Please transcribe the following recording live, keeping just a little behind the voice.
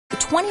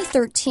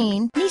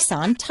2013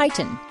 Nissan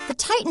Titan. The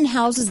Titan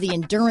houses the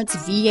Endurance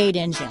V8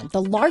 engine,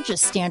 the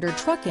largest standard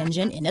truck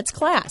engine in its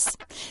class.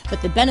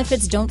 But the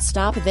benefits don't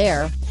stop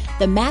there.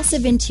 The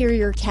massive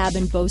interior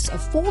cabin boasts a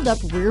fold-up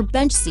rear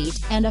bench seat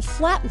and a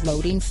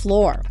flat-loading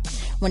floor.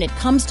 When it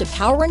comes to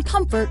power and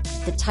comfort,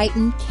 the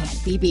Titan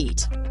can't be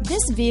beat.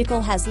 This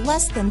vehicle has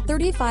less than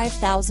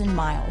 35,000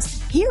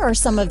 miles. Here are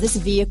some of this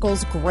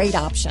vehicle's great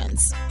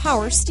options: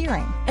 power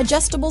steering,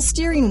 adjustable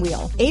steering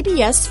wheel,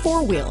 ABS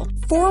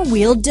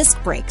four-wheel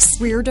disc brakes,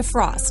 rear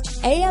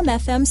defrost,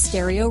 AM/FM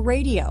stereo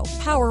radio,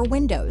 power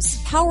windows,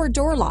 power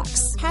door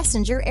locks,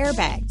 passenger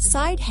airbag,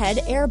 side head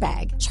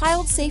airbag,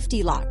 child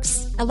safety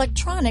locks,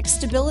 electronic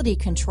stability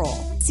control,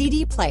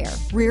 CD player,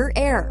 rear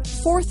air,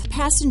 fourth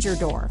passenger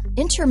door,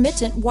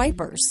 intermittent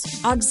wipers,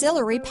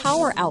 auxiliary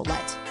power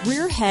outlet,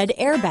 rear head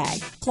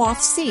airbag,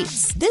 cloth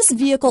seats. This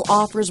vehicle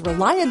offers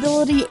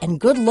reliability and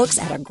good looks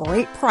at a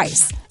great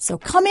price. So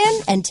come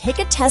in and take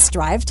a test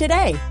drive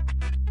today.